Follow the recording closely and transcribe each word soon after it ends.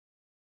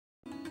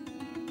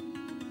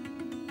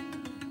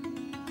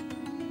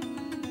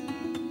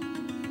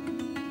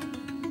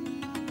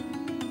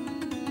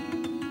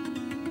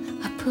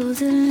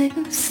pulled a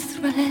loose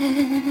thread.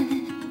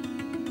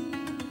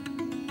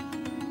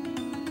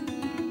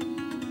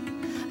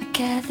 I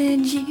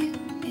gathered you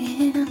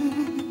in,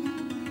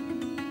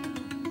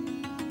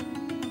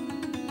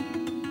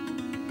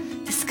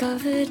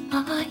 discovered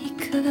I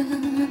could.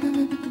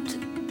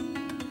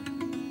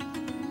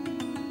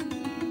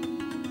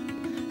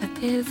 I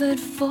pivoted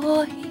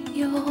for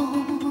your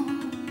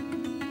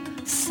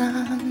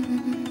sun.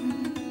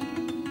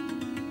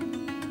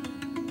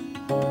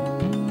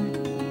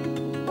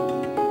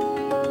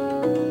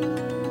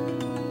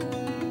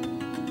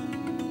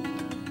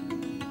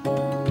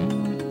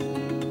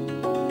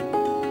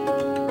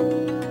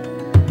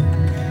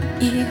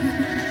 You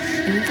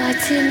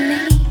invited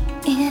me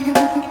in,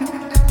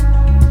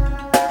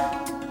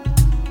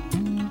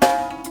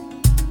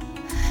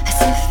 as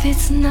if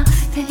it's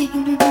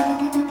nothing.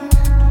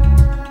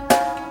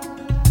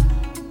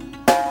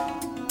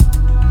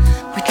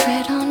 We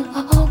tread on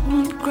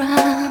old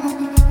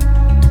ground,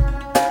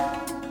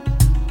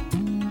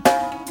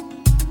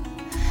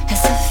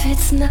 as if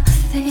it's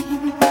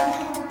nothing.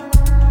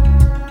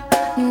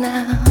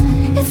 Now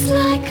it's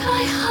like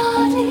I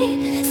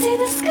hardly see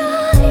the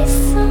sky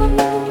some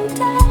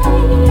days.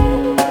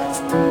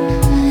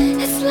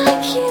 It's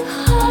like you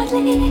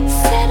hardly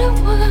said a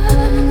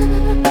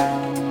word.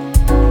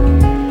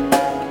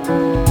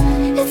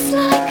 It's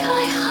like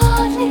I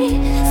hardly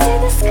see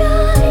the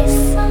sky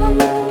some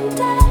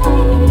days.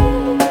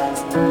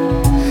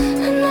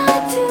 And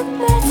I'd do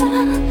better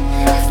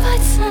if I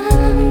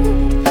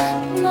turned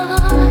my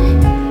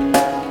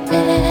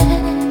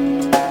head,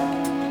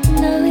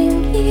 knowing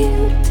you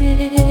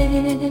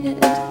did.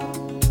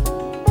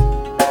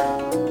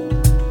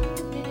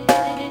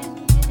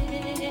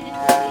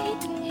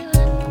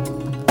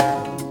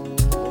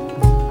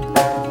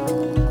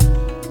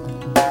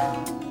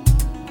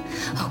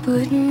 I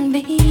wouldn't be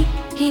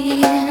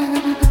here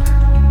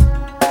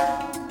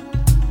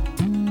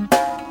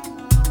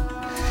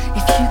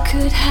if you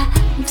could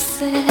have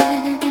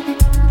said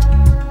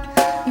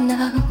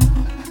no.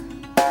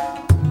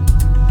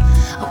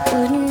 I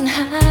wouldn't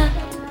have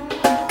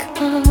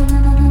come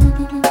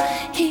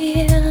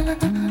here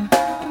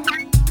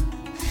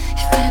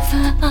if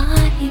ever I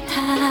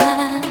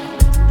had.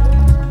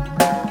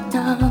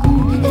 No,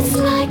 it's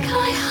like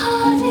I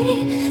hardly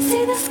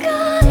see the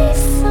sky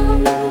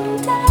some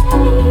days.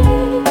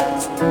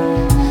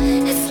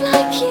 It's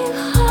like you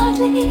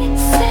hardly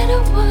said a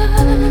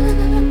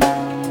word.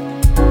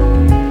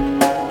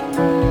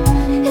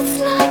 It's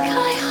like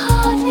I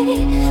hardly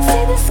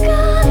see the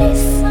sky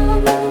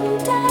some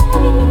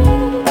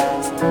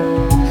days.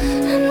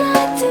 And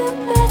I'd do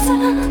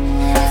better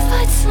if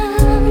I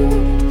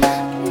turned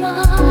my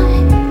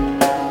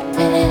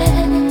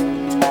head,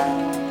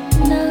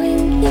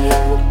 knowing you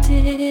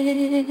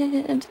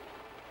did.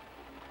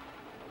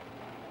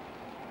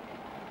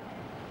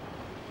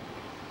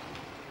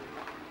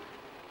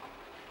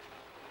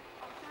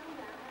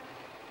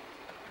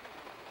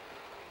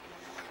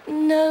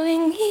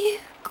 Knowing you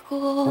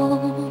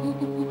called,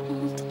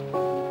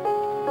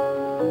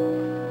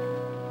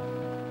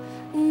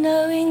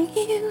 knowing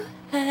you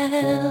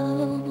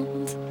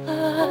held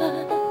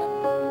her,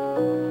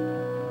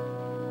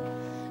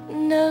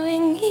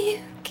 knowing you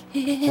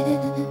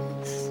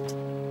kissed,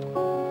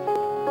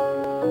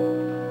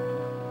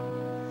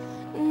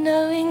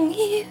 knowing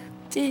you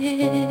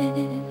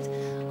did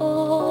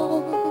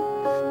all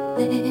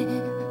this.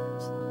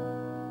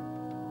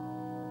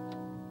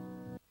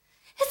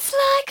 It's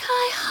like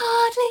I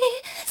hardly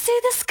see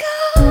the sky.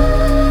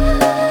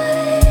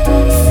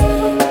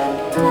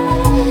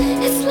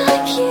 It's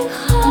like you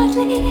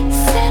hardly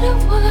said a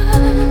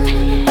word.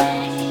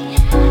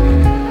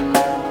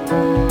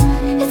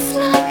 It's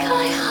like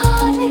I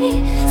hardly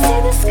see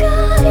the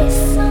sky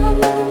some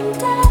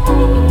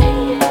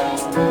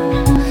days.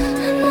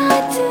 And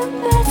I'd do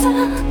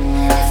better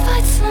if I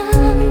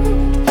turned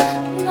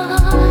my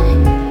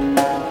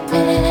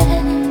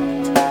head,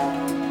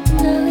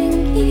 knowing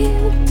you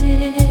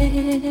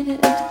did.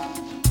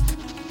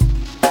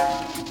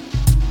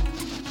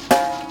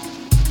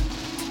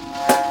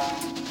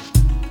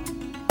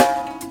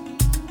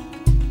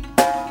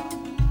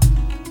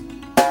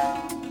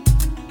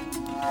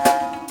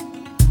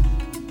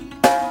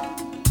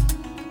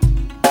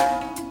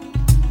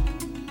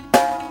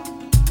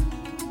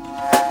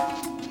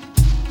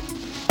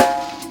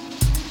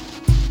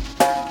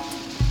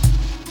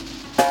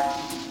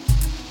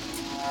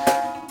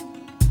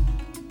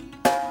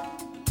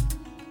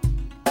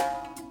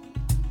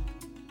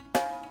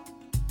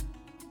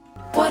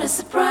 What a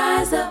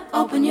surprise,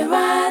 open your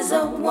eyes,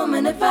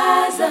 woman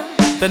advisor.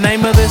 The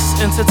name of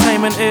this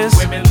entertainment is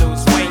Women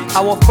Lose Weight.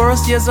 Our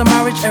first years of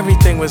marriage,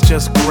 everything was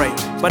just great.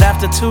 But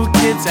after 2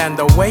 kids and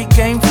the weight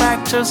gain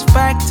factors,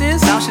 fact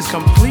is, now she's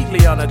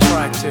completely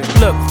unattractive.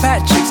 Look,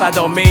 fat chicks, I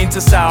don't mean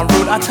to sound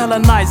rude. I tell her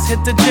nice,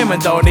 hit the gym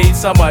and don't eat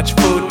so much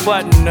food.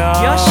 But no,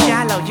 you're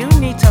shallow, you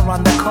need to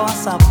run the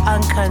course of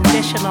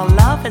unconditional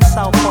love and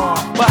so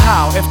forth. But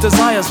how? If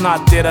desire's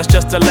not there, that's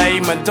just a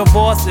layman.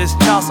 Divorce is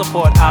child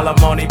support,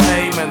 alimony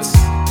payments.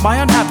 My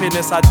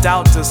unhappiness I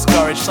doubt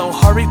discouraged, so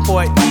hurry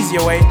for an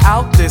easier way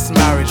out this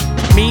marriage.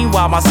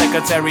 Meanwhile, my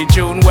secretary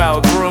June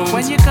well groomed.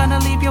 When you gonna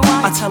leave your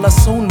wife? I tell her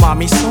soon,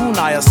 mommy, soon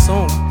I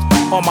assume.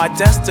 Or my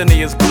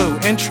destiny is blue.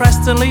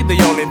 Interestingly,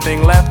 the only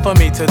thing left for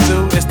me to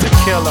do is to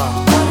kill her.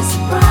 What a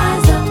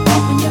surprise,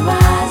 open your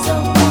eyes,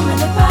 woman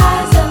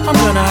advisor. I'm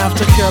gonna have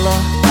to kill her.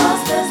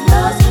 Posters,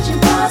 love, switching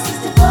bosses,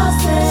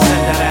 divorces.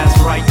 Send that ass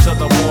right to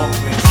the morgue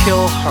and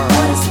kill her.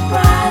 What a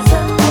surprise,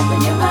 open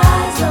your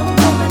eyes,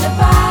 woman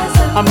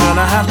advisor. I'm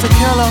gonna have to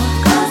kill her.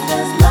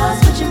 Posters, love,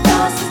 switching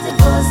bosses,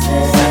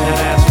 divorces. Send that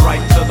ass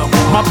right to the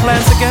morgue. My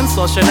plans against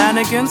all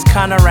shenanigans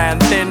kinda ran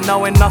thin,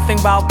 knowing nothing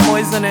about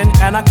poisoning,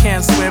 and I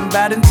can't swim.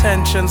 Bad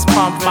intentions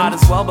pumping, might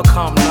as well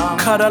become numb.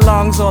 Cut her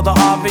lungs or the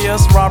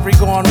obvious robbery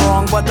gone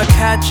wrong. But the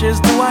catch is,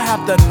 do I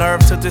have the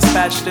nerve to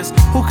dispatch this?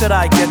 Who could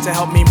I get to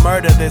help me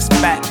murder this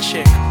fat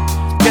chick?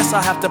 Guess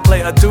I have to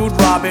play a dude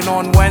Robin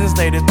on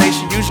Wednesday, the day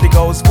she usually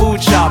goes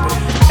food shopping.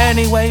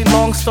 Anyway,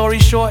 long story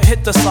short,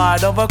 hit the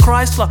side of a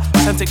Chrysler,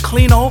 sent it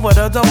clean over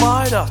the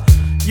divider.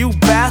 You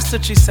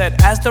bastard, she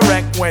said, as the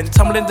wreck went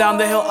tumbling down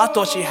the hill. I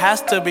thought she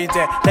has to be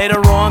dead.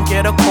 Later on,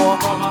 get a call,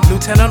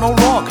 Lieutenant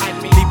O'Rourke,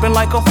 leaping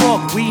like a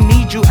frog. We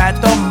need you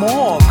at the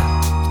morgue.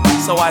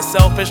 So I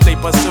selfishly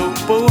pursued,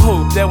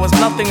 boo-hoo. There was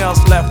nothing else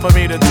left for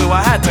me to do.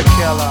 I had to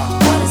kill her.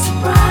 What a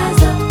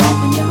surprise,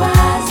 open your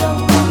eyes,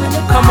 woman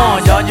advisor. Come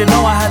on, y'all, you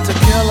know I had to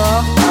kill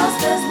her.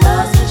 Posters,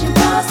 love, switching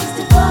bosses,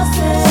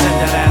 divorces. Send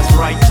that ass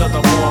right to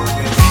the morgue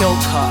and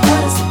killed her.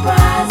 What a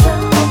surprise,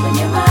 open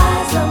your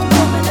eyes,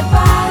 woman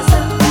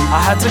advisor. I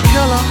had to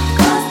kill her.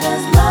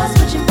 Posters, love,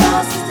 switching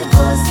bosses,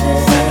 divorces.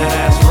 Send that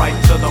ass right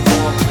to the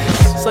morgue.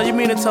 So you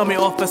mean to tell me,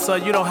 officer,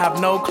 you don't have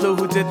no clue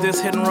who did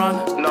this hit and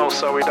run? No,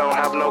 sir, we don't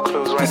have no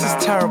clues right This now.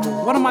 is terrible.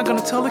 What am I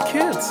gonna tell the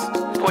kids?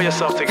 Pull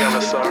yourself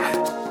together, sir.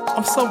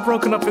 I'm so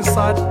broken up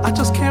inside, I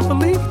just can't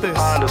believe this.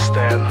 I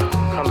understand.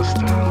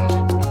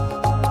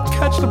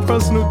 Catch the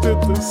person who did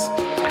this,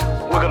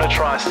 We're gonna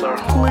try, sir.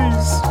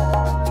 please.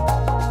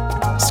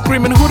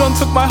 Screaming, who done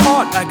took my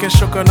heart? I get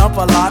shooken up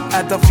a lot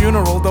at the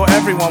funeral, though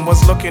everyone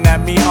was looking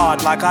at me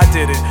odd, like I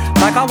did it,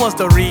 like I was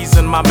the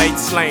reason my mate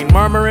slain.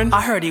 Murmuring,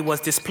 I heard he was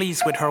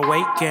displeased with her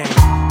weight gain.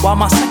 While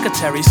my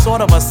secretary,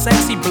 sort of a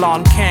sexy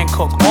blonde, can't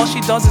cook. All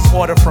she does is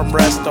order from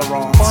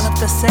restaurants. One of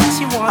the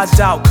sexy I ones.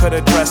 doubt could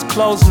address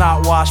clothes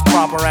not washed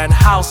proper and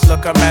house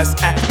look a mess.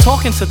 And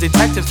talking to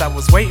detectives that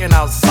was waiting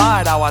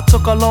outside, how I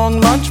took a long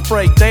lunch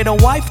break, day the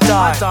wife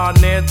died. I darn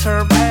near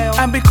turned pale,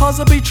 and because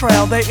of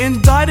betrayal they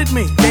indicted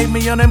me, gave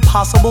me an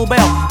impossible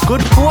bail.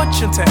 Good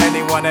fortune to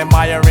anyone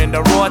admiring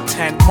the raw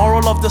tent.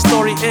 Moral of the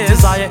story is,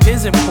 desire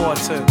is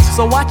important.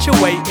 So watch your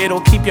weight,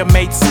 it'll keep your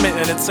mate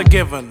smitten, it's a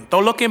given.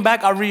 Though looking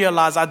back I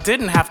realize I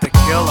didn't have to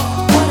kill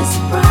her. What a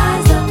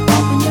surprise,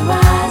 open your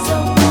eyes,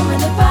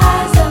 woman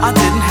advisor. I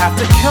didn't have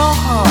to kill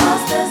her.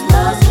 Posters,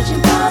 love,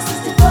 switching bosses,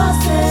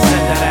 divorces.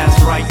 Send that ass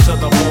right to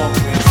the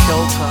morgue and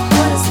killed her.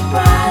 What a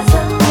surprise,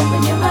 open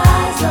your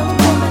eyes,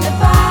 woman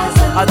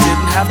advisor. I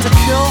didn't have to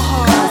kill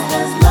her.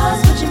 Posters, love,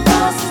 switching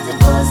bosses,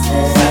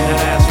 divorces. Send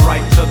that ass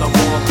right to the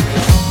morgue.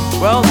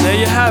 Well, there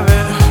you have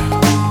it.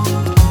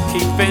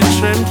 Keep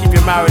venturing, keep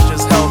your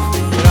marriages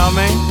healthy, you know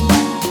what I mean?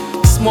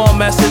 Small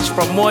message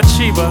from More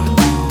Chiba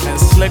and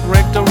Slick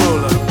Rick the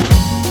Ruler.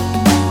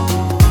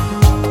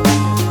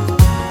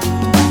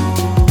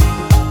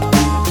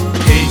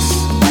 Peace.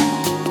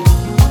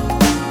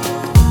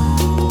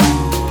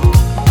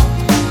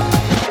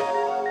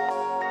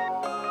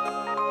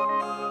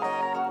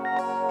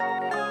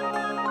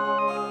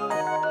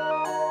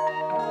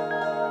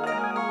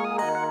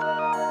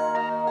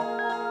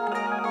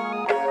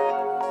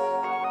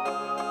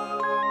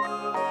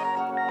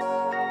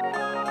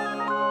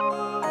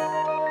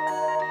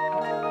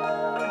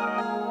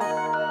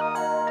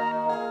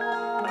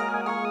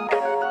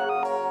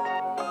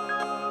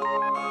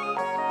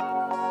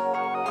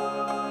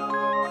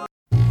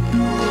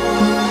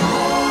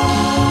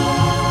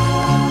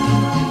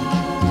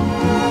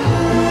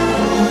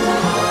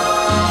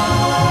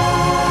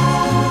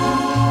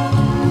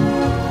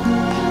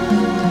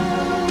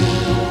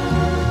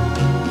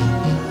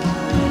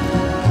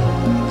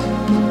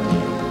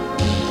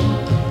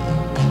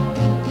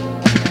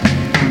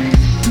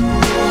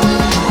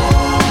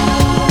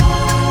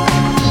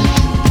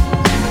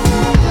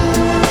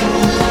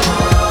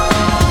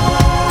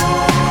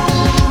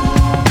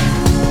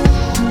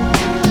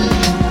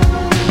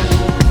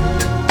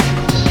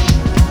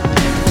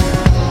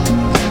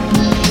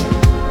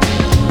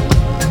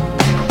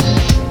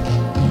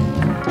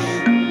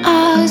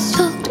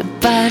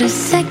 A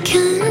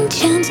second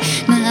chance.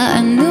 Now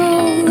I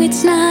know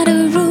it's not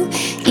a rule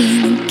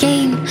in a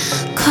game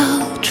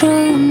called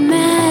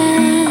romance.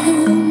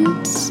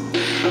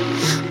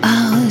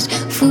 I was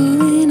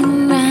fooling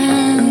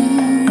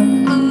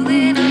around.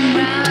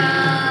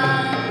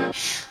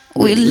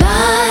 We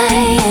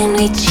lie and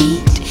we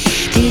cheat,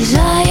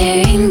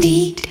 desire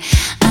indeed.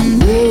 I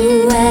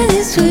knew where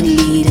this would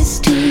lead us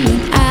to,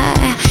 and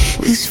I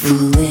was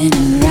fooling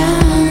around.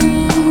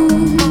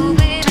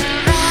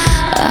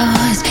 I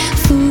was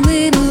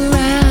fooling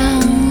around.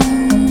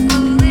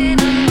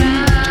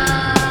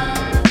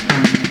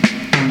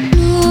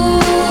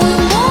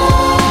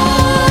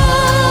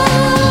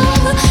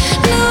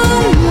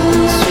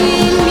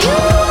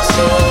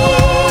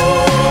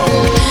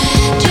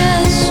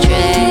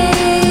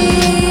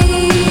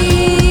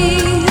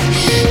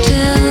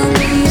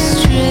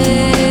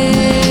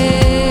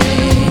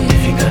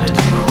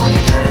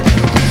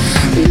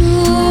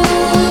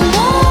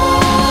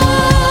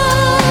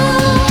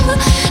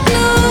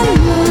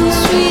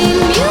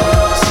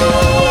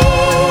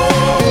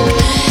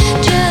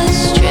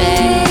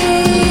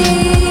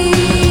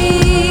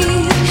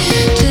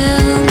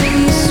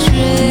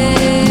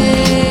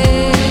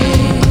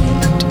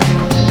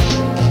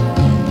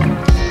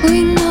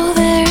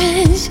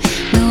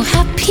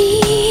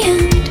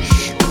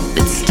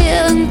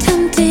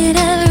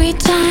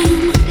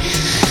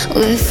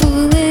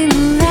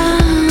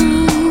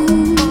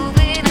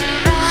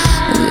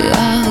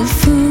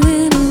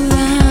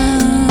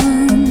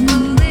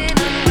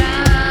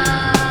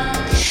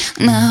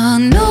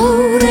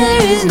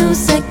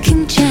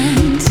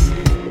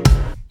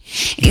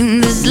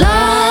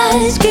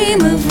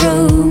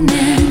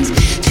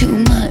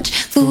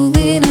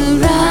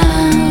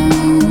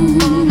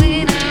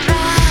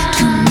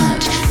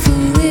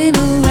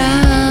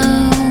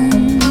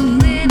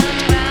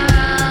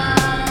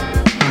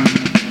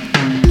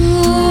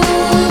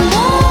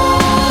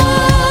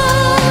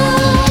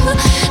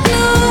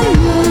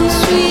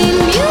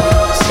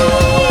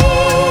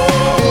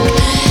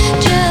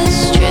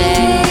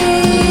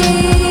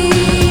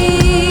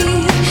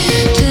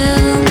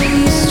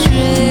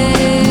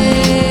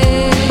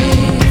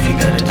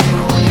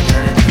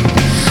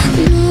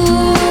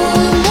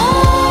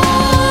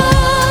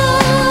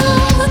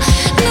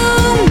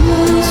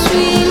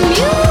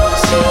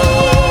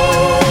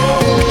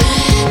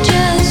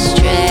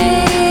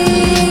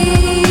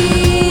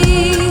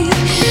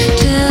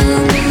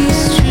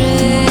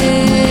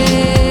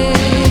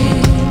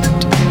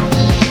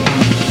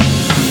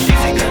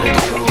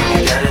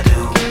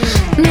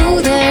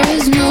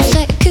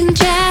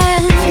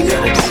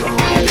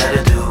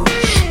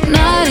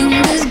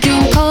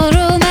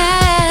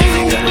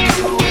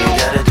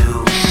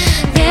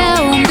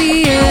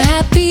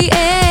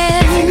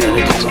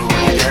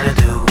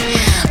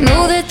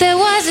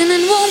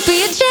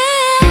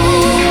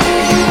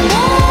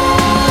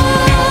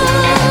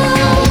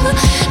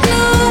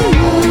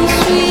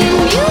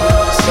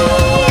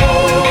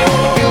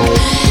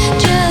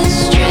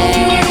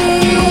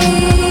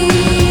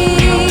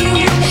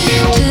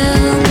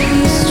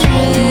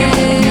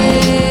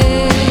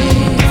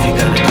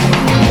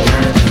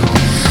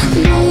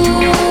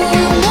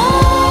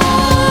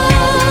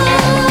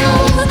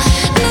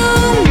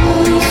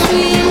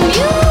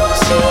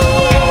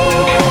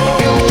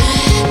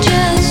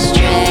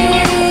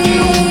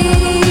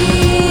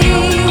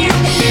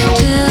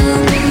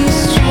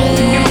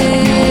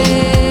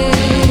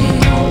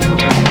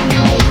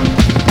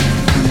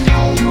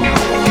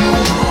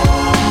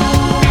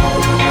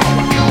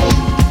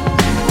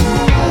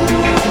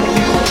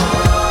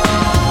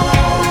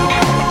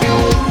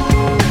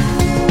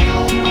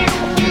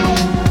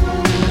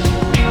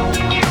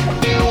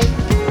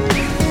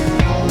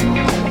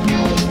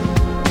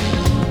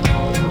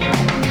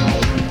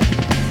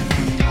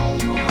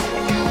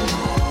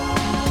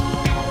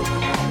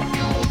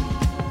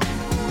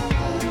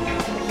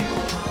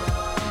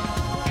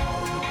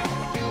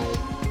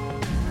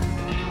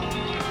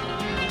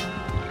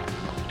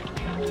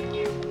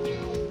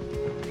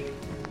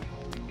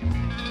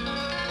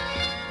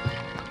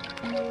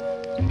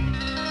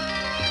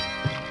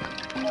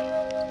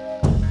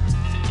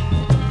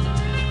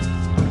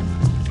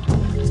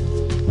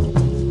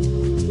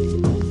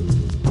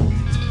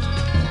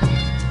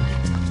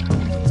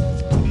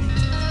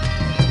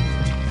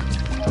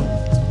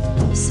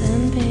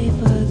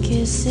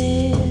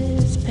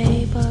 is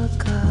paper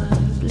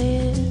cut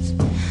bliss.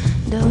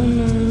 Don't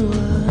know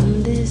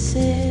what this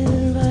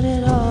is, but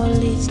it all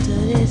leads to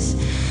this.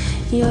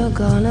 You're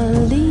gonna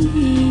leave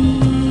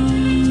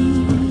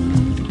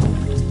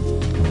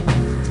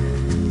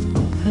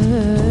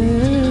her.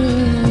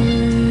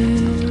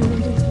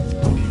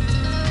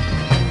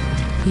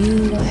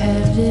 You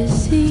have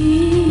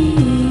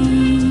deceived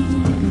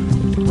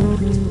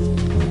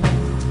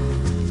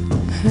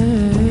her.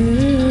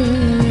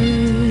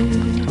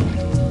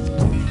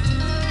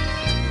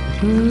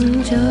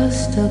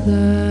 Just a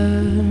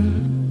girl.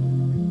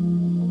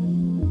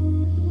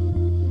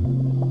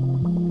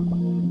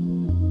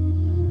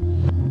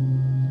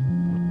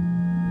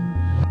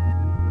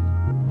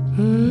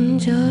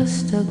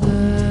 Just a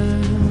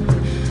girl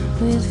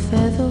with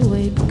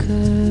featherweight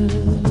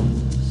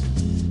curves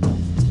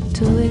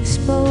to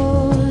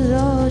expose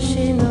all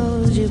she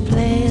knows. You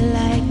play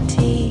like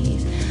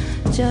tease.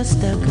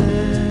 Just a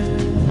girl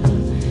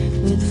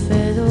with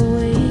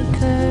featherweight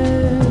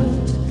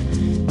curves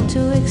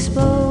to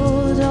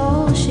expose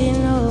all she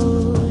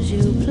knows.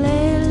 You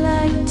play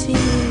like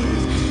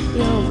tease.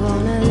 You're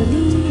gonna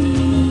leave.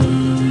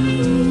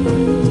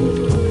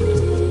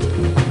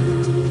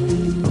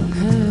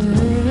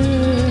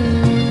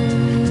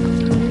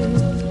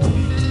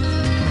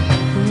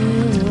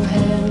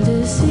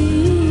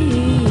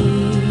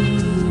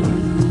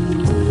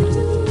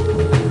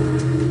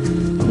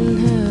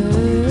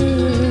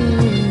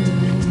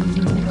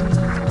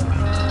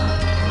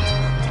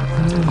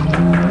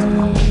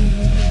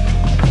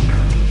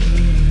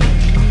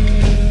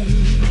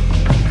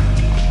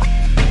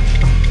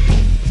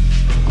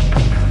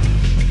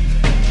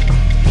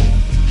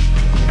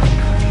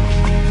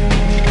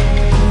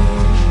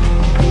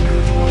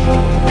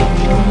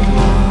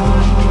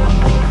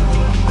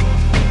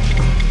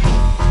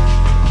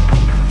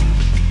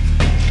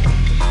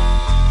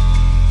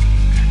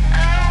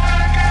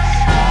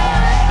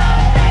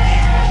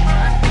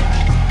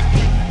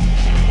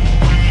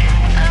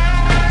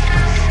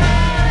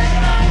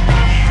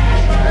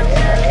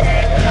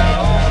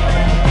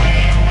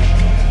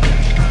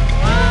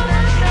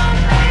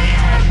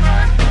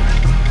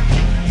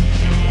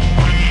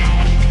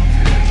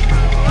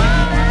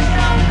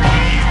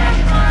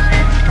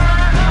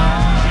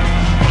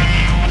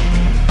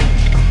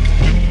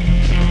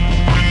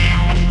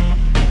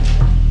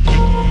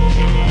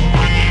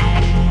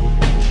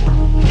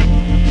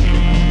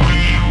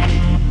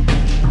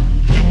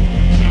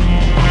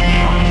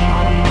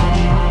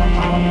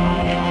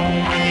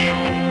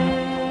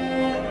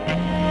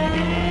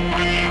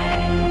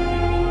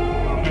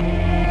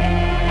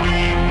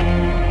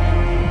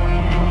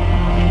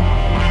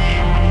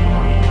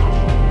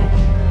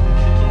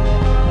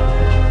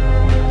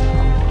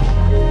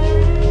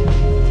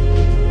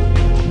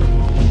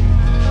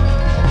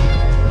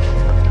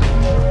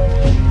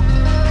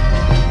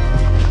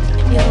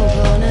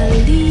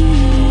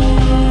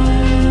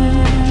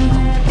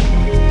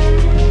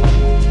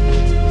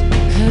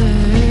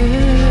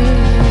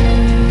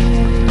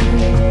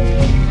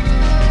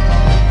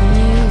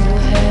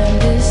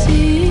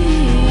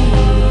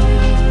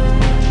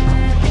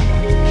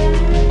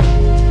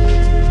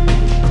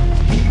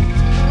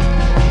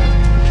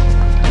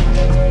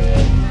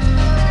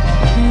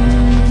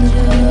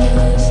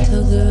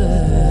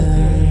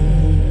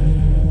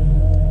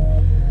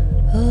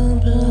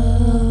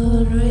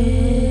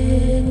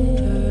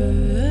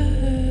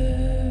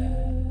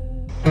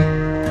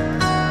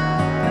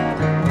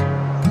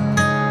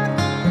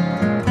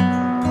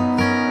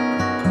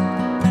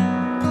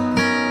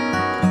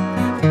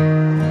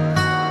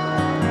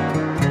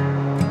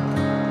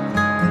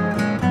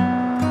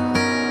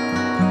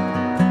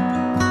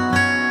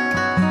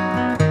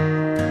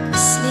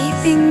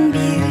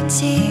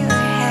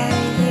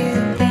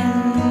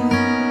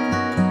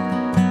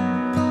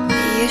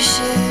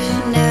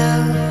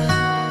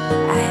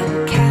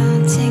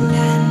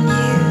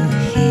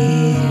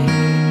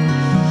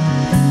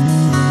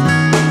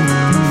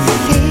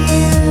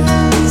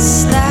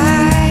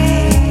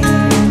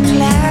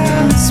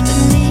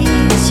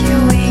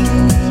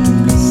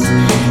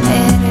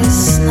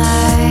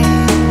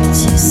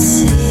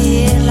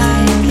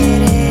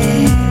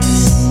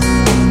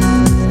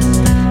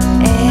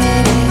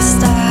 It is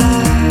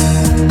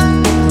dark.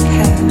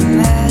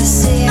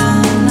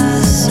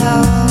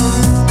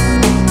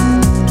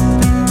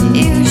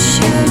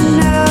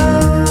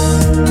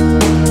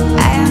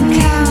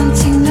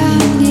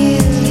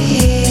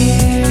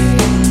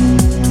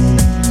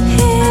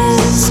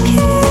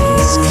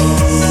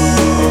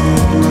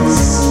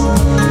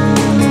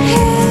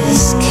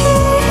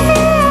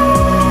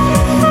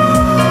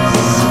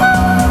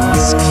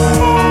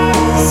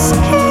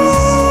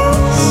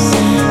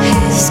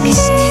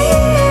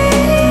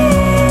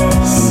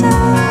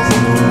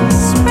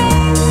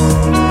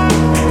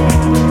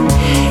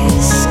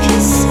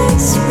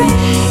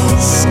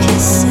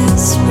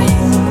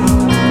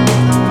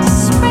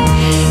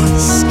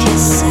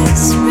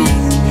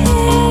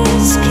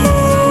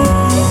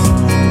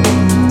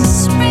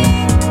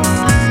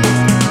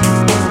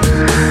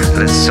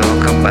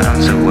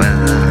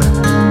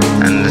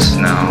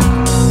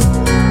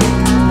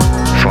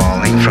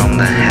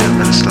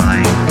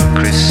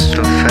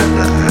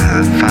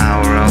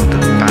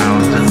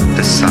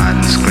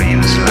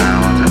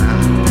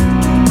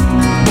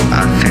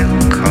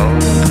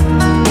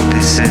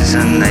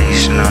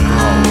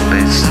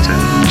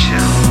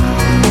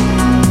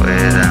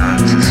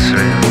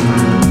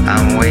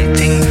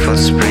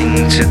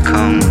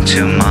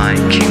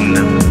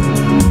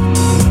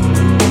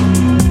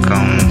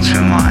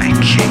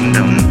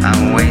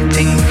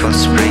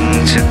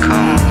 to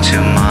come to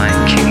my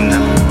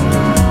kingdom.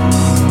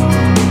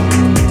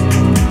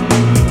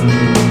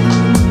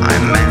 I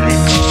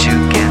managed to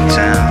get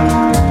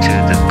down to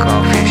the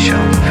coffee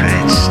shop.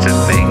 It's the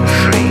big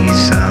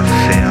freeze, I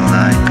feel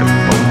like a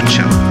pork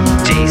chop.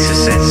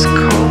 Jesus, it's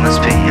cold,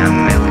 must be a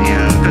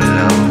million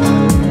below.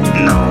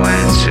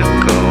 Nowhere to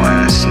go and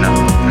the snow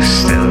is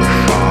still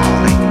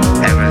falling.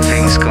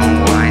 Everything's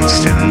gone white,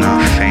 still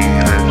nothing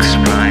looks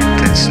bright.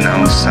 There's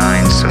no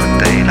signs of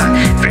daylight.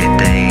 Every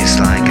day is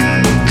like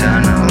an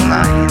eternal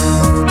night.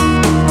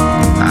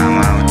 I'm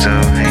out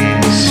of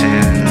here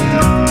soon.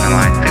 I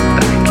might be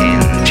back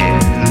in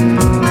June.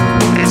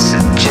 It's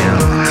a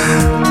chill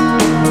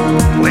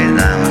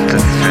without the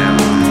thrill.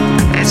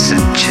 It's a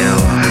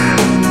chill.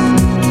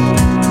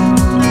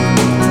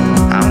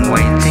 I'm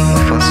waiting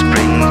for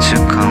spring to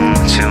come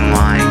to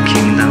my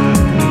kingdom.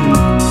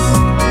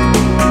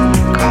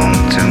 Come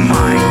to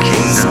my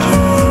kingdom.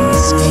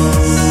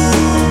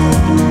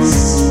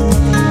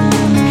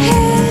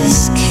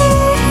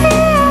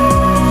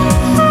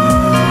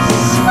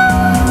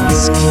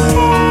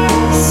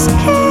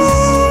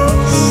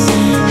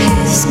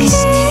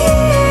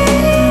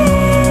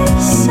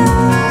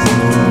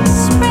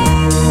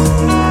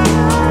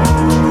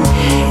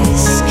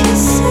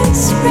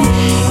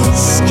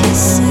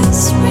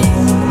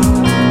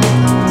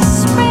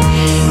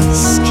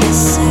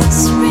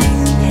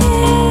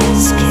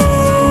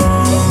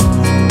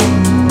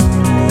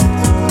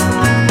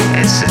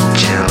 It's a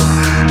chill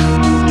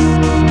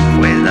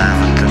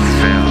without the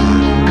thrill.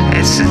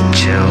 It's a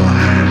chill.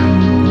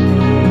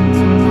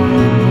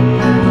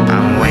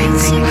 I'm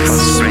waiting for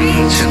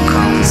spring to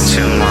come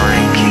to my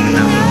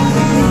kingdom.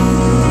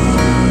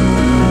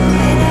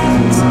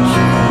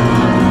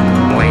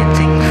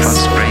 Waiting for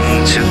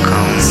spring to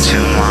come to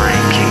my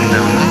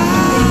kingdom.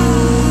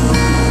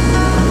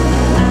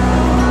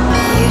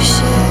 You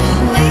should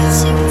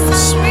waiting for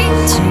spring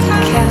to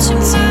come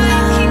to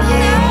my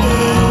kingdom.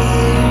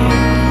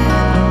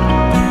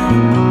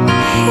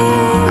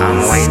 I'm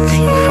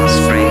waiting for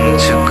spring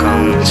to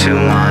come to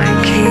my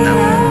kingdom.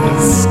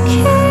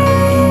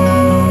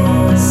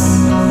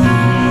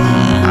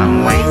 I'm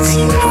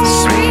waiting for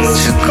spring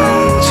to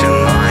come to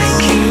my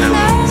kingdom.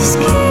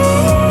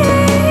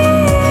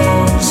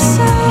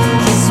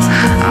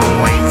 I'm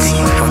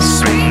waiting for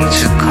spring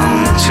to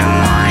come to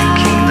my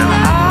kingdom.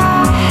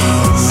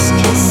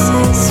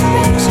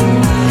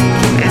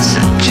 It's a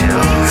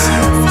chill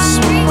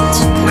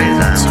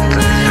without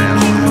the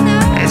thrill.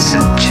 It's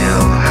a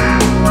chill.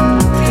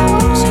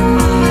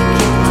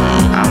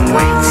 I'm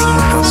waiting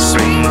for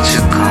spring to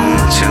come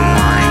to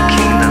my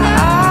kingdom.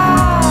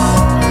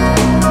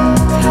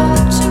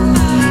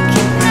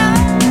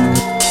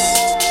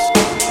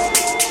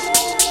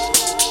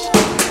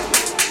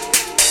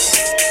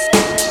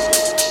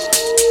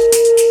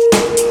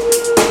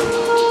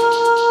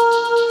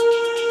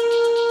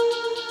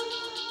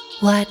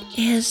 What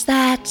is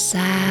that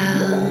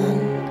sound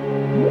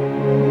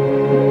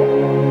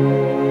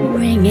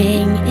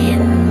ringing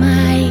in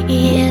my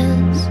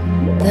ears?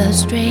 The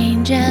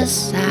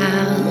strangest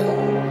sound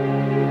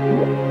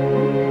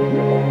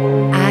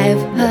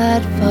I've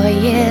heard for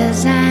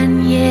years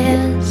and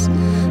years.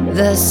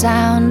 The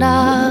sound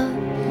of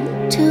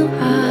two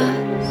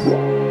hearts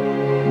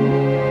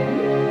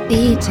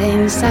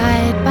beating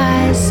side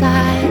by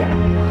side.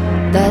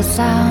 The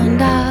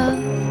sound of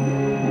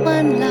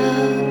one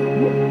love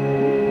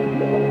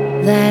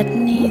that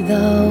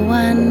neither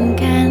one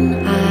can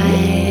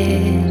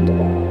hide.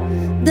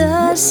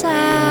 The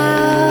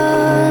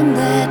sound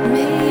that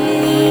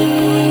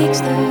makes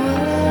the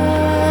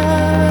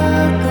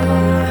world go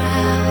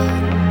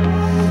round.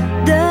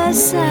 The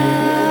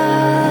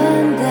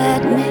sound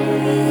that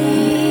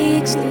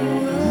makes the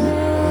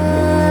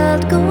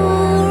world go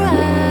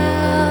round.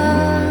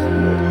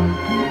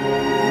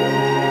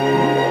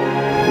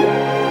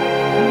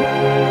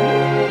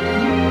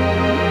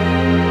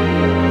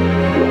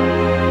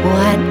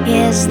 What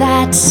is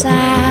that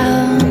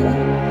sound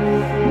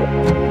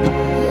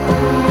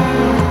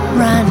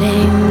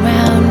running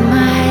round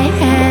my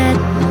head?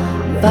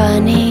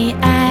 Funny,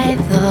 I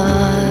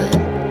thought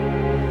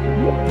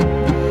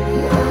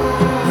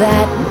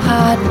that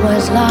part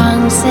was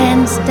long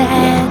since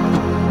dead,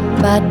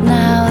 but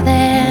now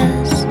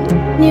there's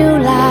new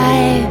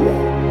life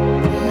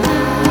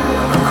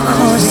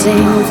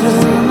coursing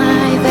through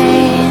my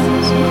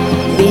veins,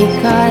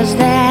 because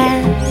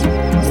there's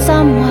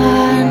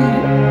someone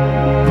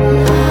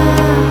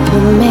to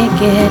make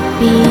it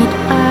beat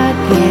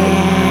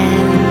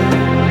again.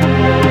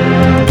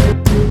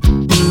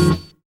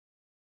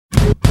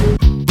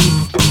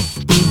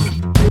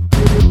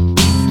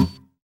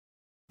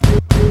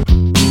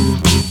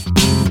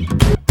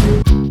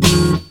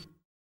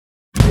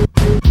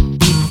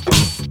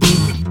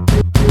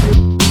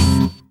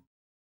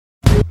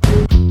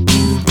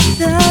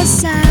 The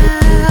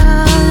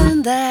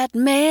sound that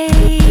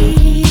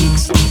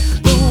makes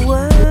the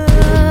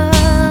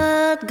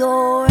world go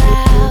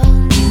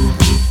round.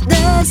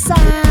 The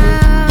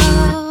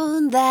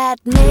sound that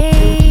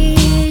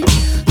makes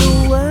the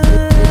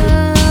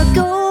world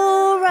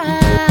go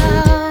round.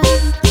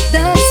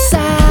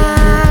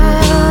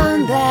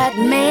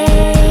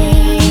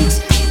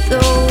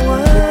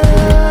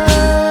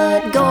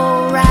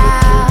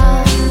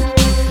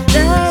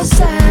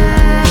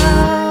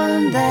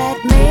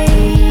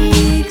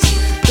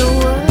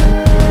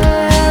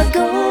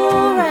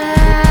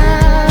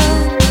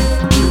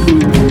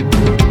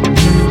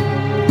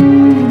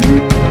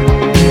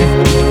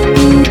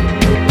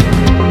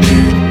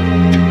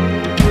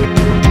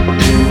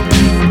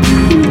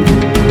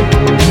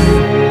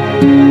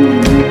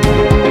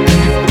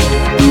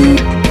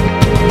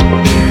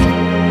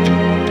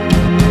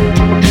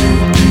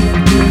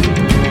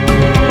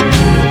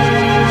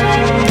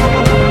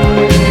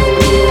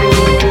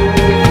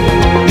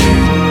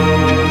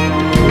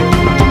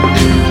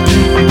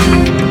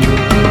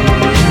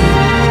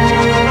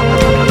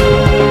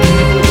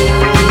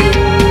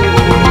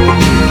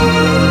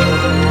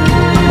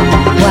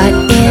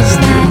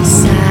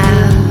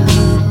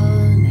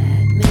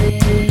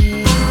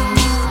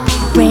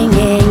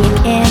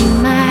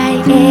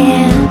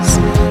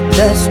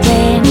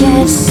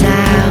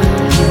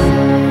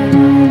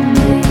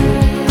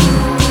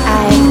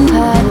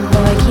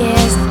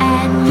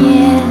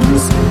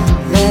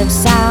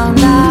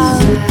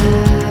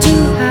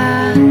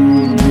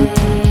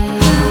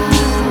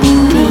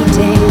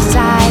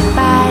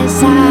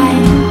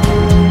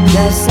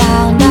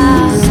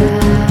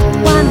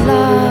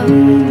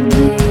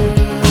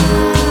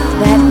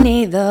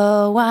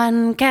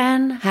 one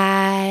can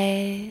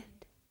hide.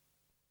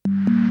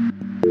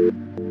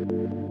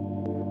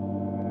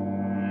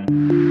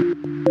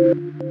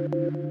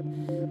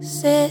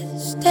 Sit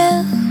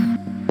still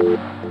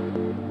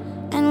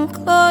and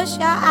close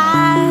your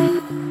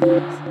eyes.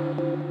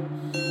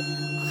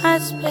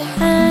 What's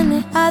behind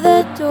the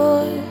other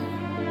door?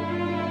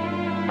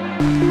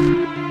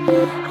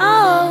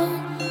 Oh,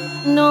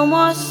 no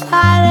more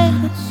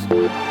silence.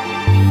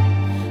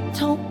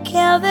 Don't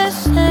kill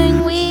this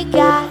thing we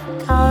got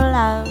called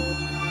love.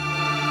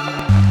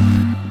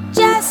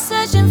 Just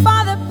searching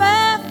for the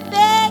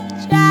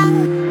perfect drop.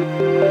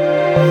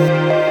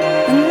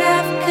 When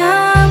love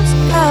comes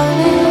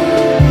calling,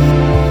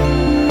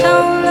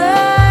 don't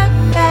look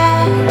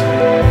back.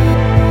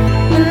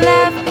 When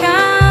love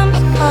comes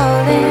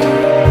calling,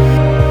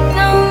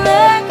 don't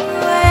look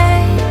away.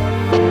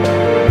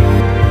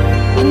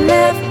 When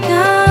love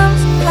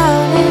comes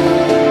calling,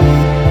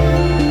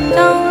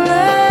 don't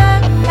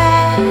look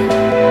back.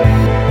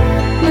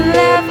 When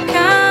love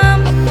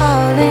comes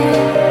calling,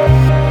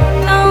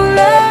 don't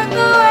look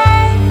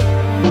away.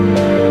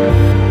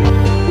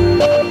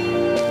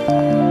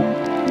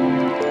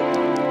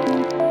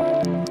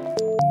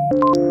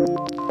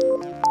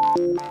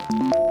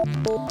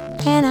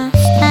 And I'm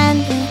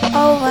standing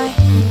over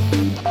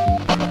here,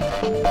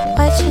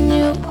 watching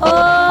you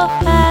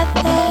over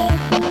there,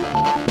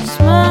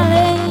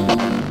 smiling,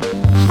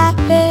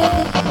 happy,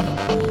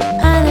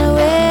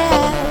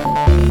 unaware,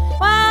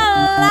 while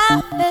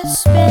life is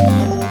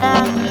spinning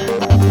round.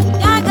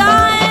 You're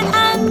going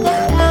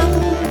underground,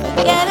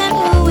 forgetting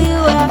who we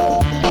were.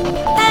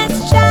 Let's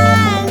try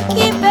and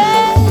keep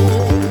it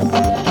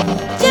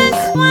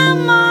just one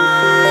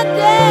more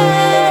day.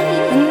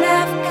 When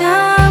love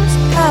comes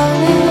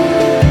calling,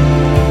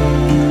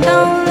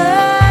 don't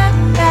look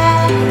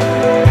back.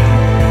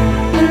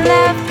 When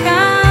love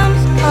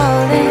comes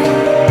calling,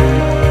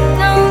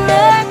 don't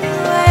look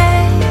away.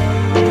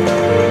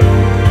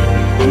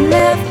 When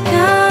love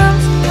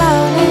comes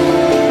calling,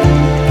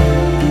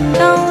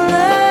 don't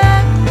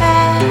look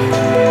back.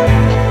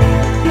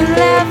 When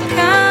love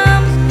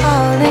comes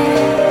calling,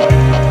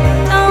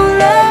 don't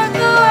look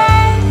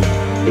away.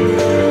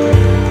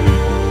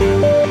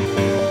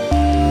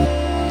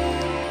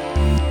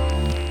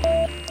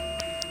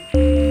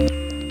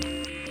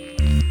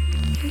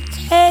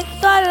 Take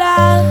your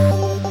love,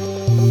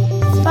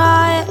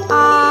 throw it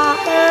all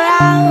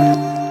around,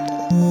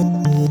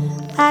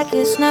 like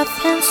it's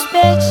nothing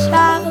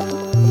special,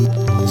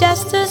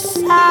 just a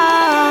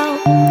sound.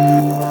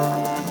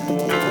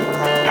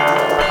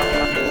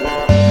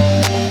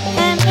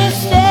 Let me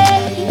say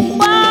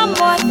one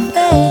more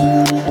thing.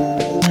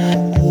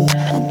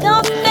 I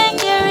don't think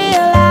you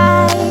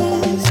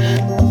realize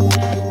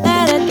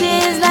that a day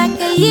is like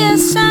a year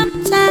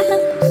sometimes.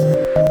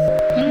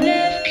 When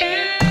love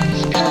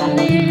comes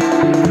calling,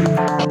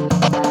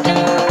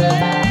 don't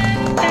look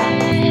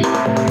back.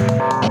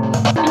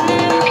 When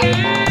love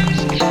comes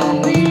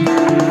calling,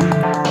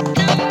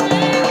 don't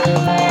look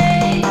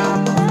away.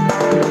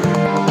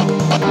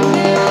 When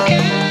love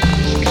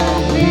comes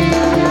calling,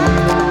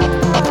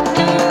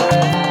 don't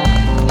look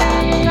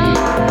back. When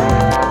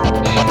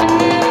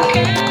love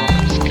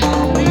comes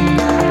calling,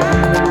 don't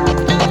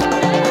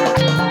look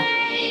away.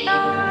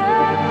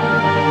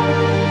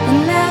 When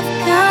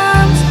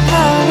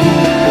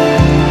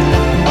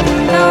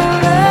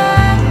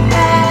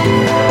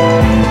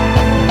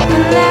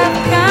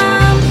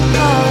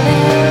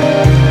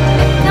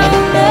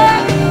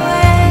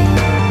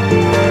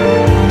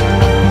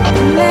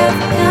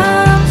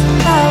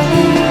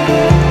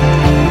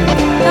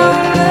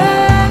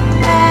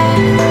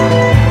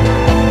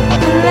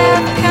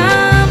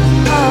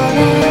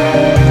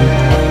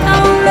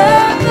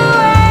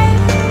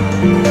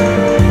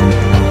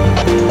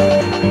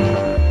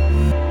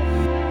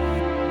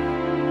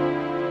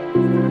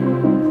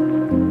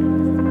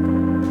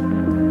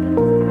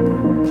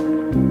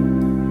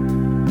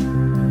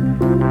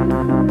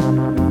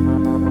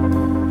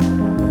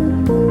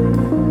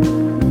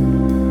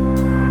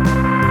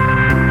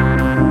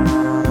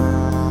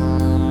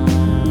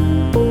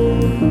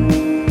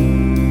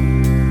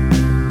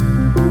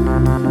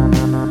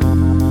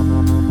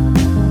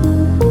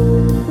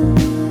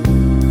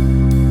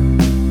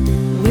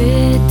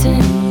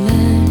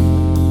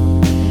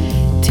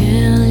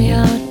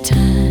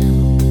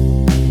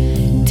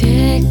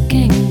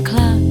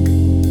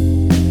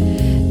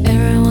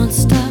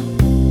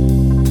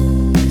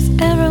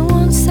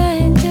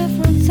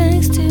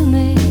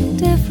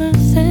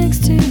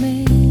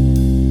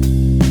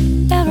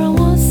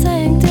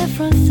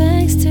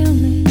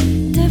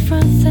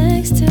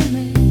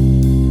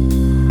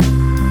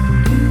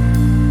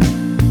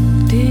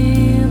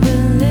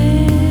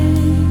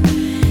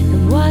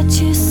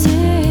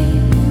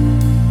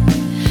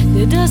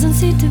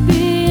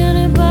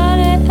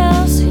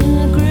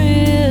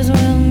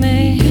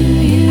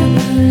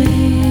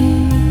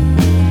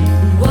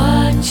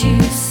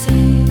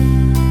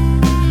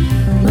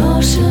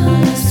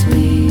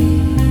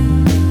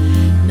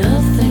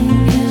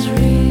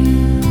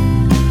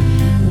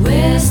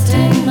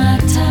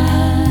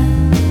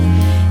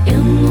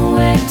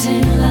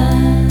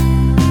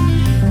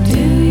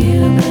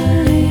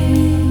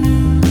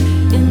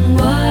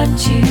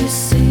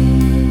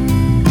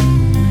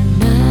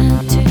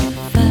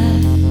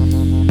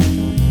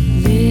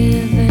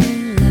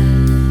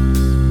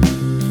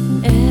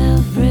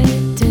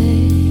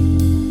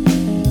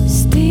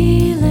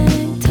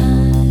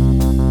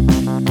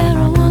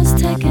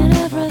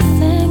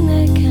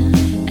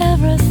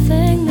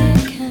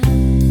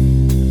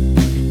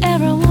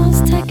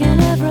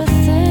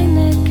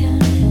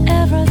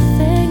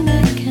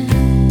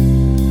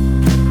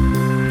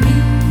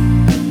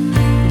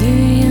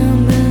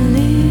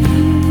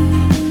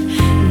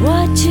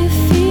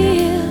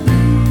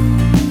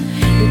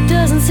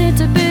seem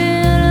to be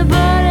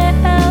anybody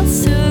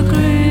else who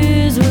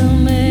agrees with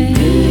me.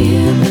 Do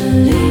you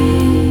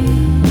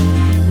believe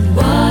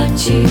what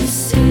you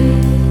see?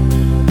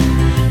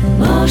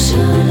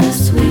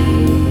 Motionless we,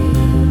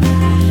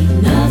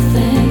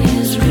 nothing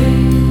is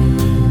real.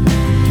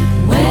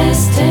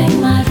 Wasting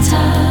my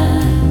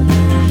time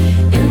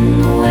in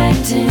the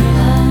waiting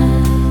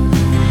line.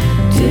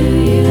 Do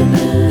you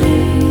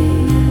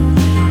believe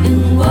in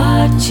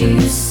what you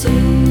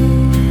see?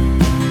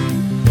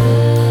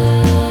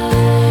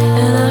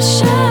 And I'll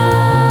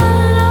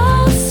shout,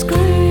 I'll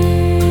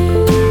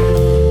scream,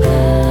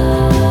 but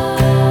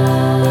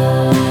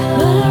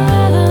I'd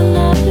rather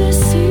not be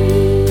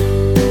seen.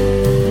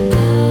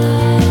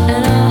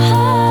 And I'll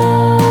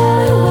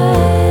hide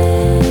away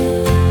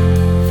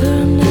for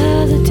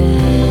another day.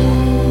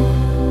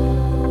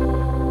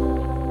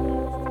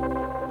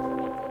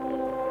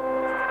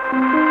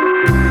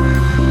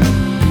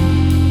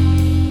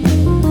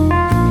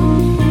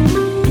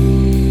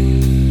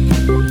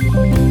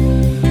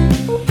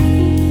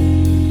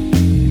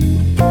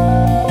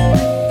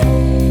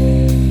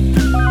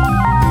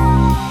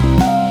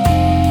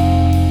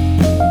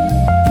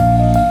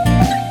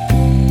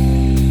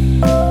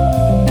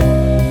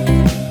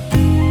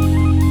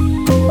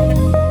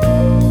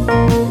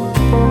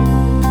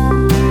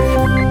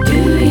 Do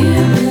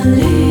you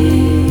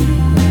believe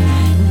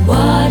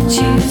what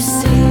you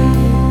see?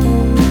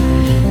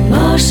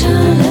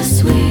 Motionless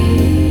we,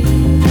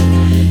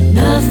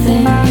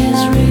 nothing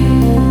is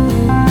real.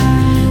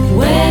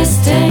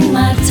 Wasting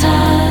my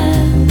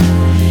time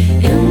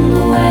in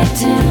the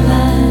waiting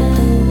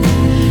line.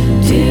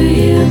 Do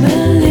you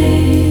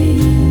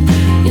believe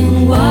in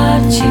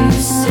what you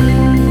see?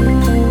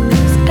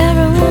 'Cause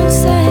everyone's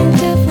saying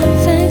different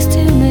things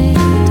to me,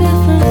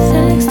 different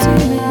things to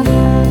me.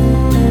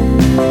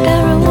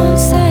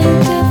 Everyone's saying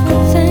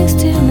different things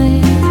to me,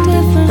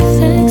 different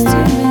things to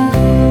me.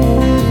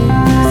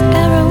 'Cause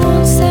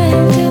everyone's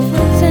saying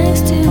different things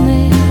to me,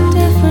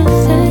 different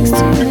things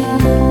to me.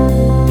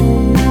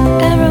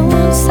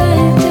 Everyone's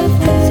saying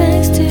different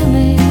things to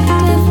me,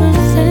 different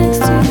things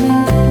to me.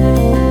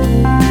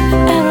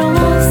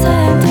 Everyone's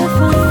saying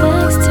different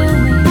things to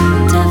me,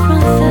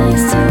 different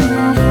things to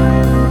me.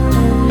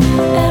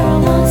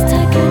 Everyone's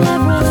taking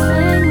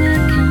everything they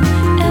can,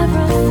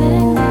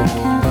 everything they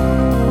can.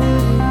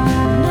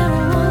 And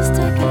everyone's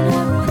taking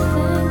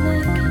everything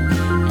they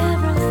can,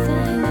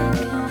 everything they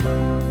can.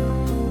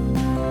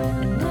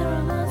 And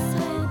everyone's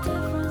saying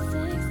different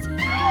things to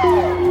me,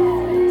 different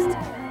things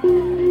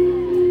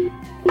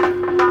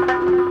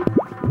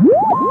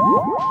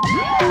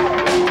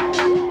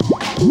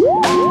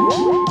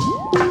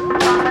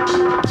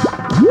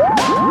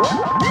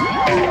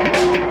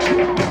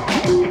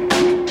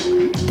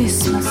This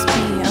must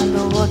be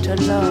underwater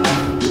love.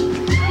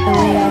 The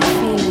way I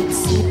feel it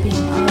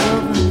sleeping all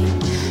over me.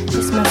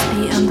 This must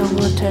be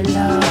underwater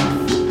love.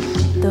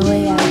 The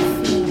way I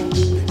feel it.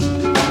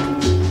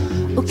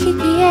 O que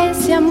é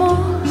esse amor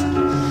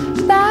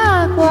da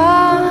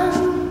água?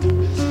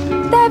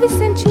 Deve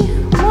sentir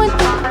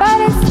muito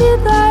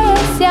parecido a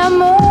esse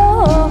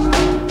amor.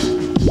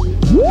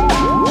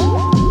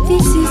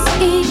 This is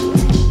it,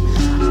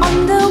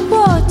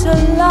 underwater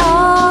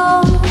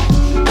love.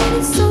 It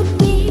is so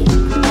deep,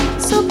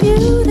 so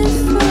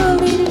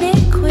beautifully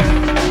liquid.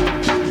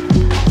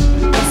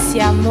 Esse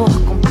amor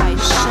com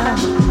paixão,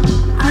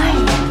 ai.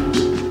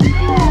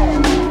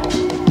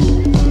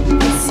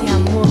 Esse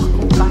amor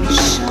com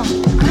paixão,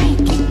 ai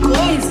que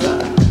coisa.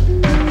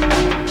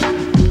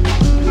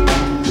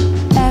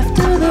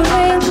 After the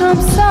rain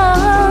comes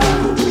sun,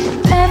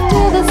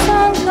 after the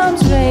sun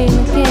comes rain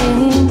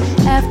again.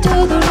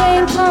 After the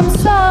rain comes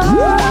sun,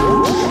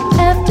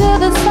 after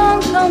the sun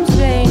comes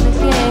rain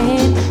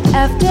again.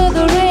 After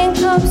the rain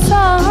comes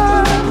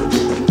sun,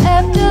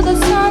 after the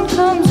sun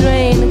comes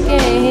rain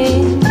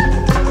again.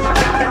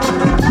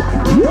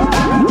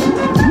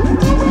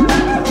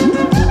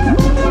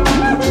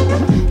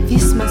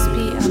 This must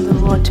be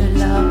underwater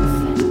love.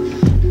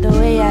 The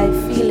way I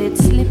feel it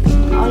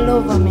slipping all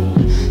over me.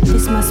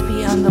 This must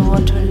be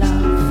underwater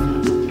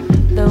love.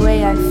 The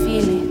way I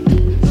feel it.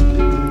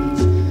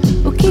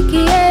 O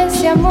que é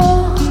esse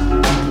amor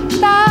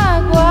da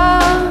água?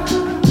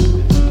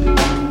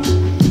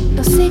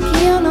 Eu sei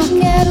que eu não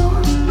quero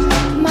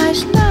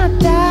mais nada.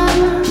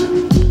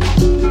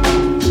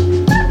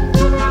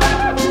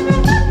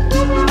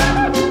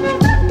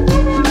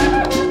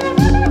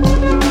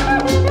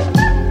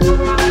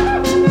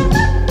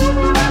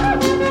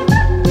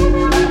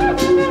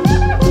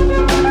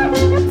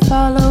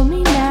 Follow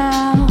me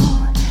now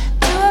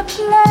to a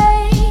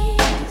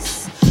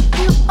place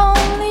you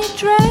only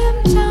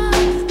dreamt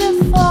of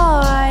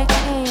before I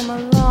came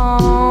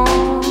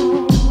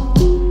along.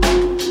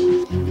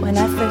 When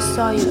I first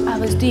saw you, I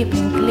was deep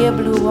in clear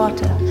blue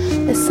water.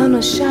 The sun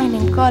was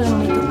shining, calling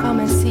me to come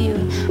and see you.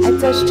 I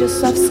touched your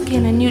soft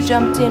skin and you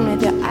jumped in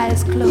with your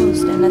eyes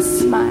closed and a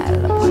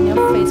smile upon your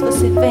face.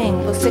 Você vem,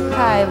 você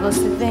cai,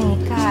 você vem e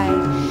cai.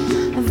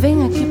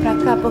 Vem aqui pra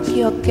cá porque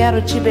eu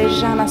quero te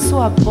beijar na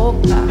sua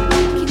boca.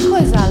 Que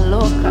coisa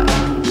louca.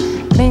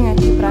 Vem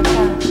aqui pra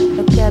cá.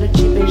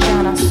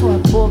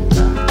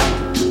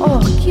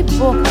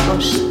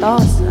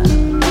 gostosa.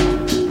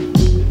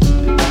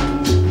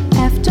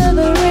 After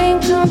the rain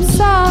comes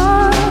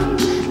sun,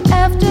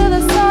 after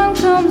the sun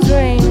comes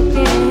rain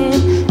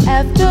again.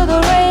 After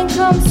the rain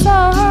comes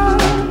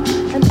sun,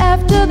 and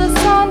after the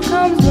sun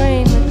comes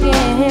rain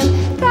again.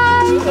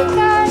 Cai,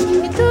 cai,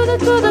 e tudo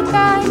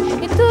cai,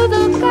 e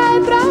tudo cai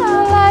pra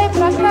lá e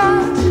pra cá,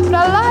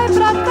 pra lá e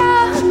pra cá.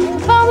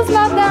 Vamos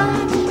nadar,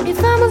 e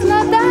vamos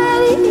nadar,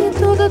 e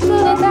tudo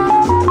dá.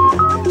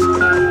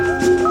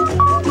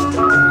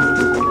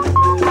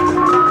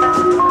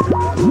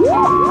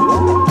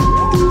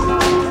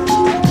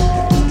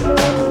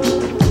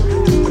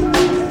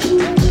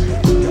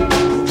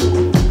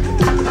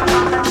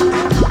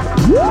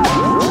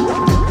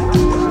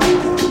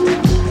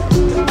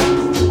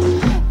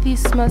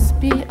 This must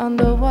be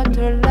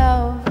underwater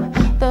love,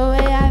 the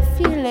way I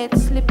feel it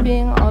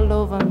slipping all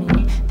over me.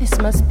 This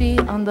must be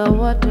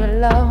underwater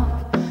love,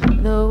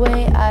 the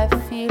way I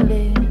feel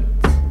it.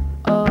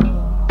 Oh,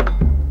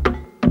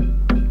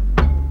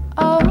 oh,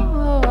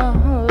 oh, oh.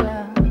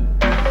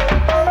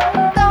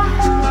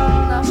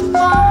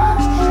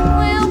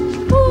 We'll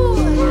pull.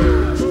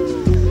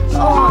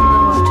 Oh,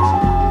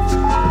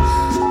 underwater love.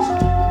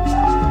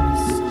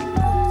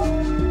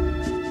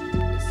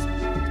 It's so good. It's so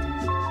good.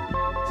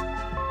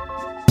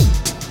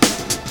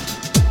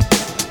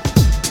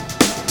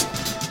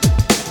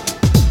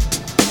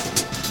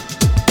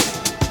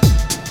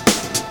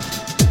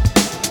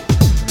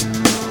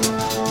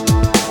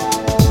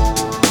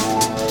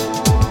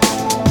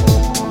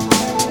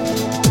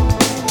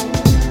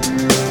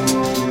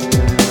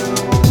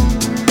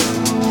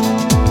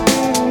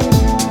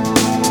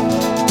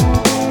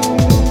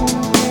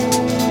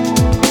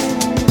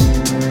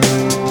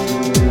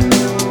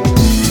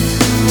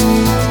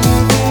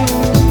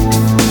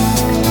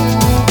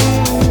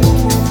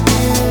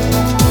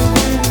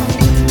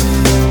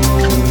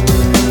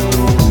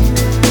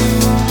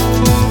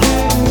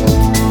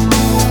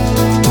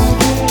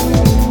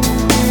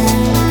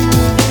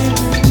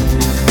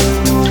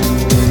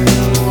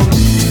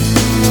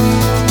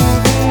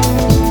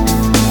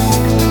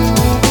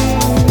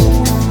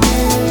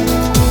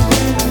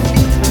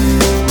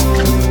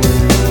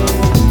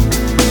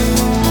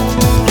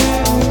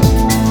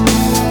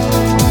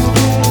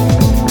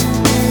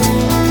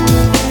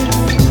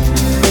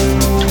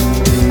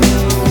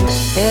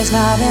 There's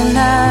not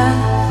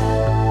enough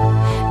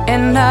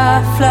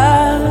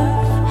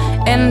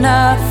love,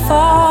 enough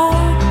for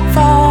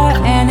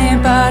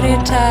anybody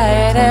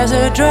tight as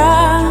a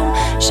drum,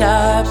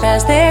 sharp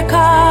as they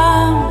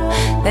come.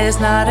 There's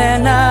not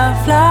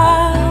enough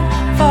love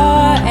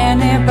for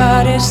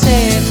anybody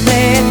safe,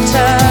 play it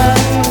tough.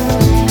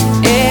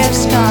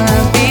 It's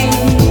gonna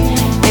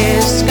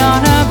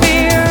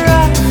be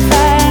rough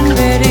and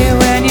ready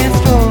when you're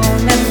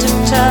thrown into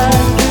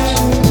touch.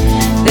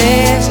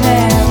 There's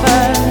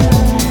never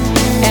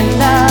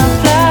enough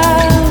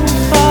love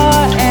for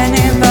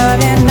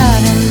anybody,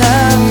 not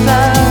enough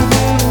love,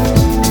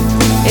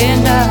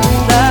 enough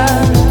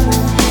love,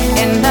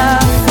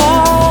 enough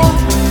for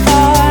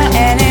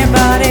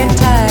anybody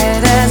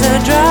tight as a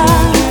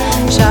drum,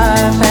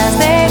 sharp as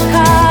they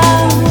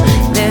come.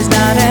 There's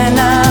not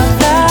enough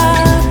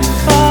love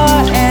for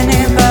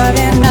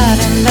anybody, not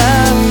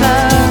enough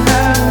love.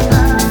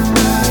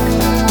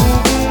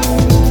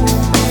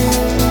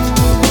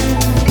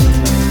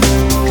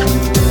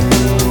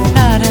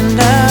 Not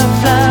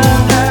enough love.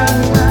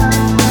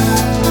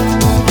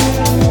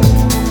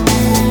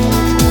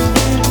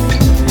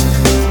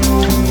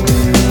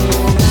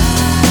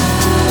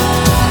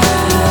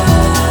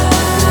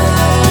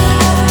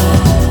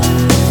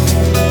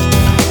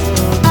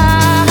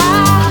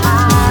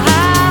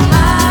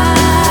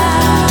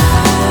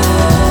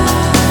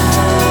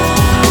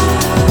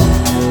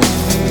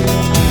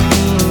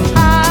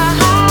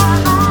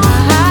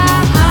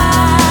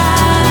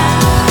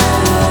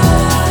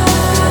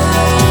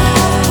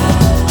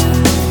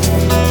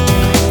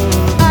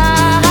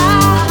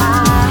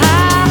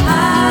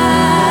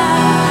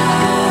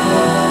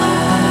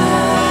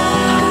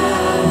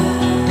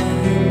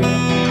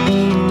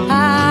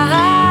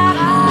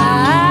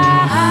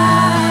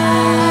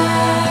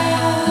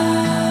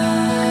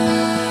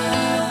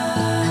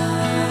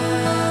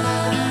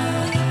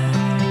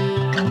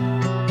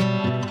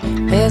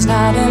 There's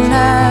not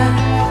enough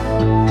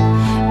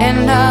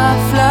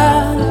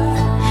love,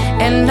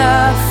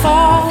 enough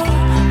for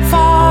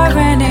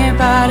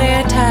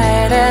anybody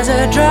tight as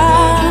a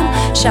drum,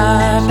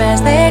 sharp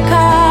as they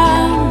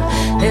come.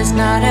 There's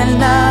not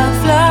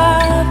enough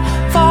love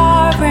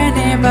for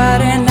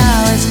anybody.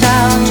 Now it's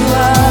down to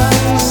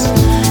us,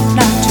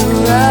 not to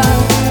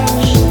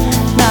rush,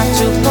 not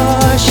to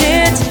push.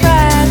 It's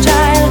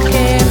fragile,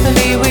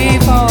 carefully we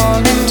fall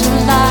into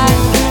life.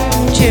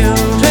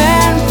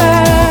 Children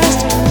first,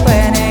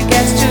 when it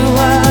gets to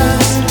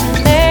us,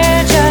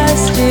 there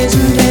just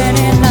isn't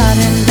any, not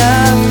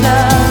enough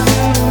love,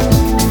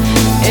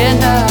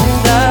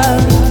 enough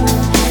love,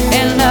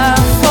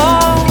 enough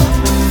for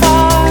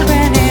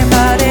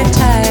anybody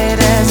tight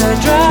as a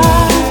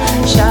drum,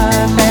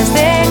 sharp as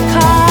they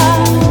come.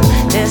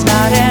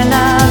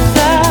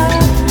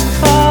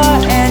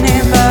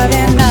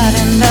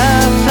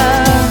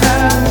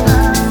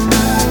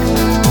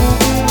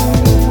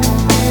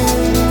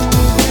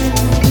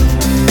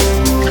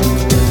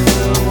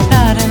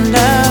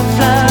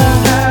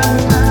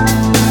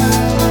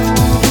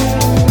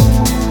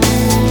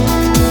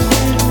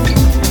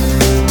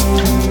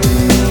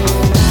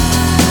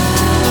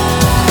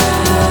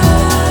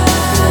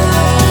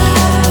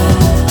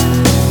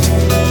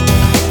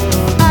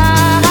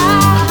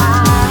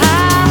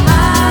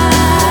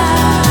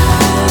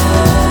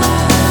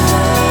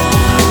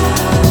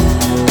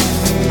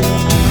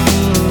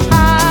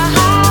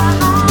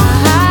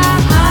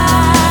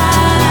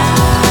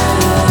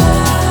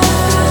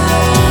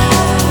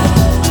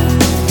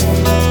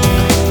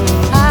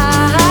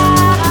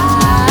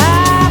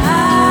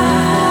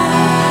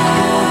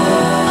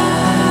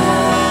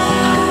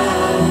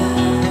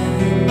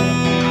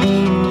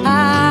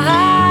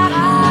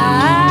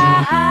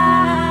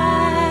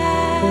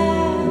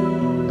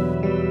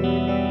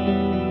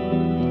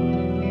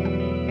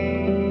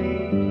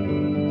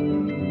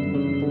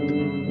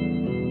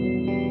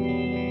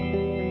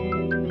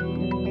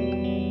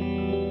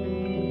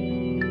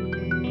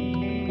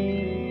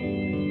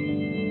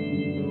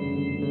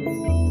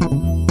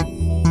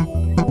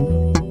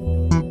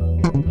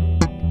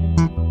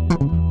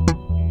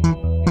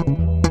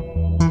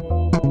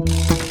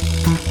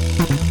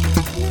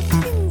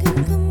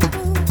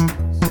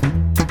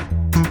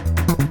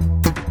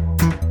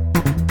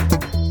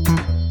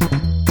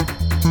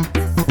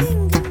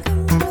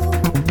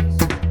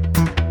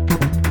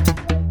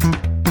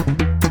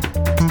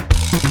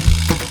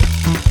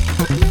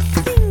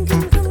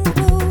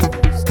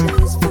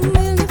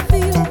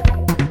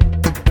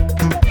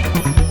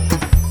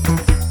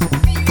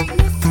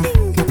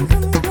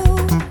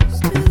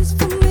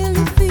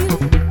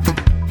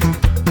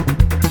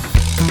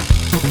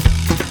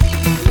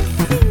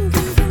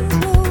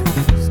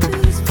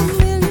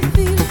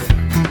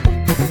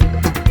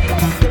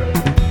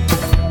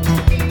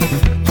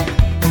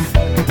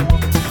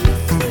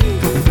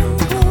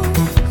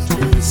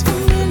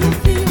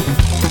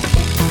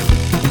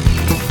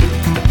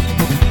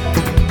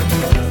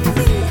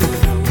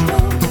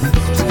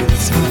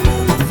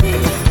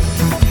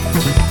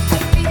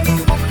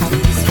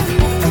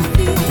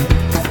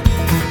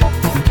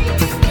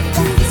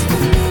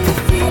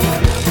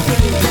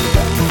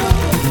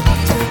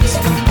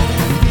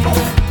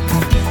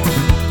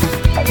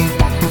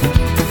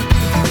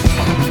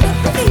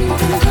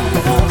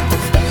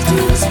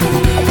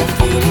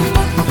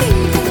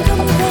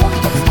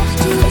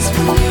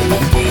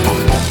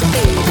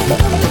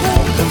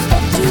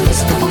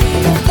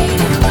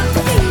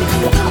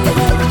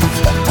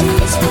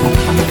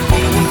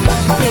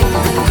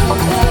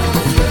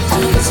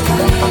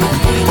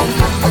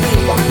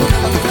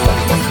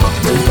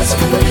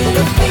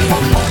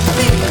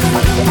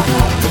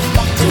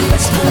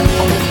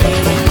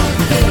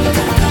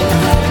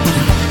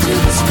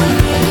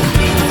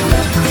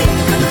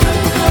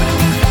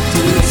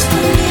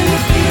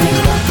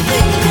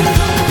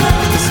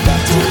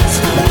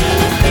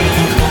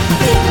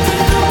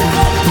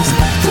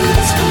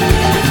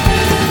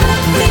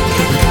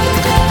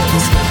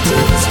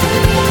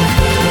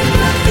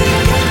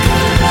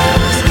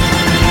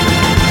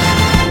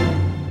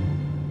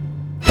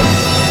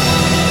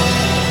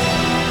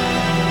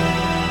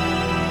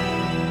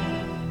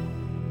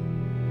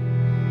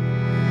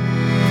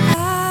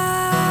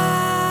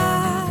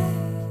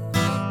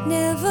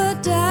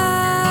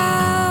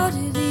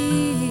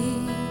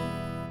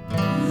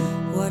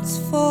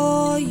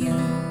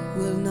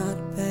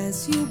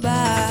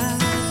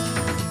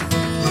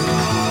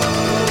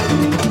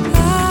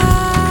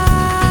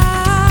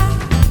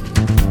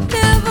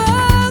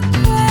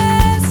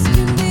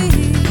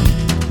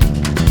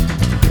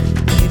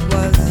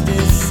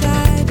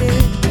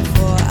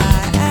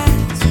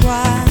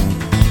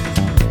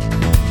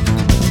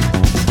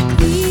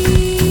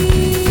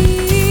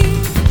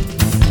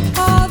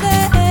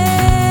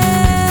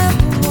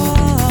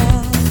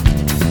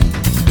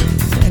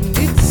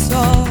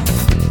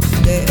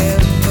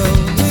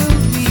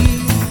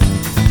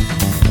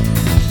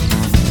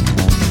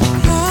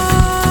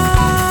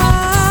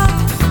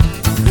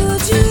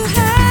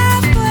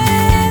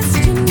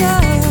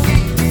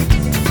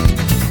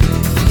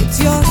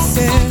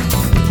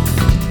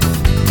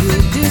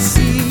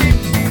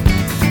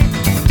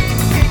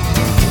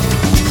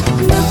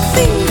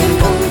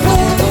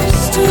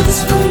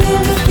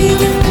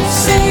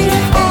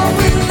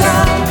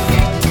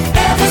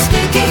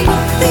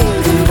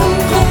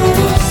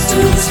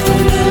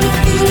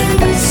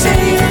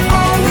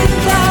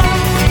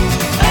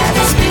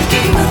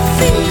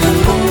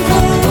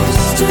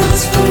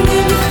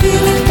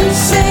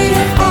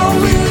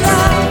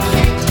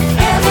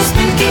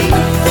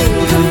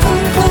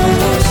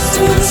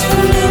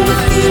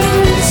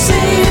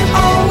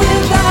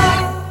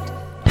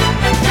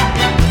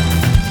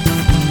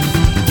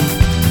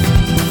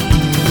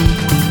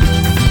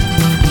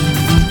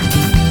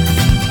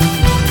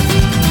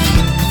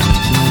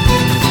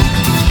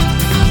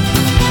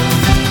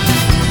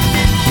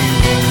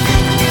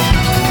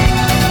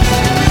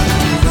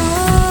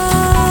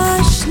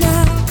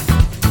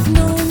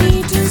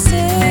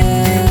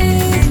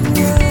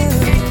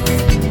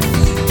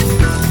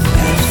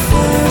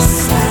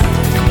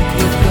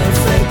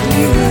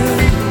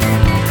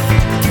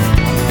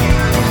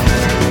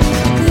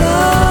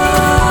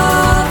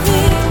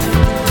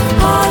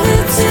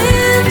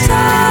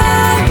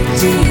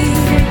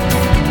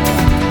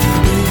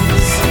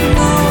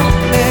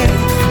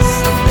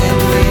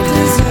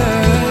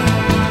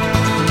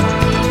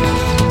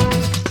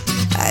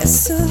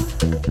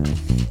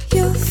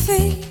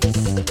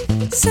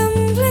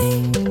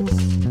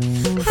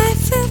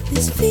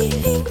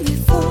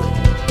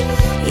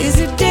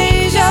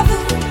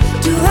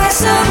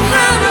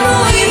 somehow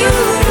know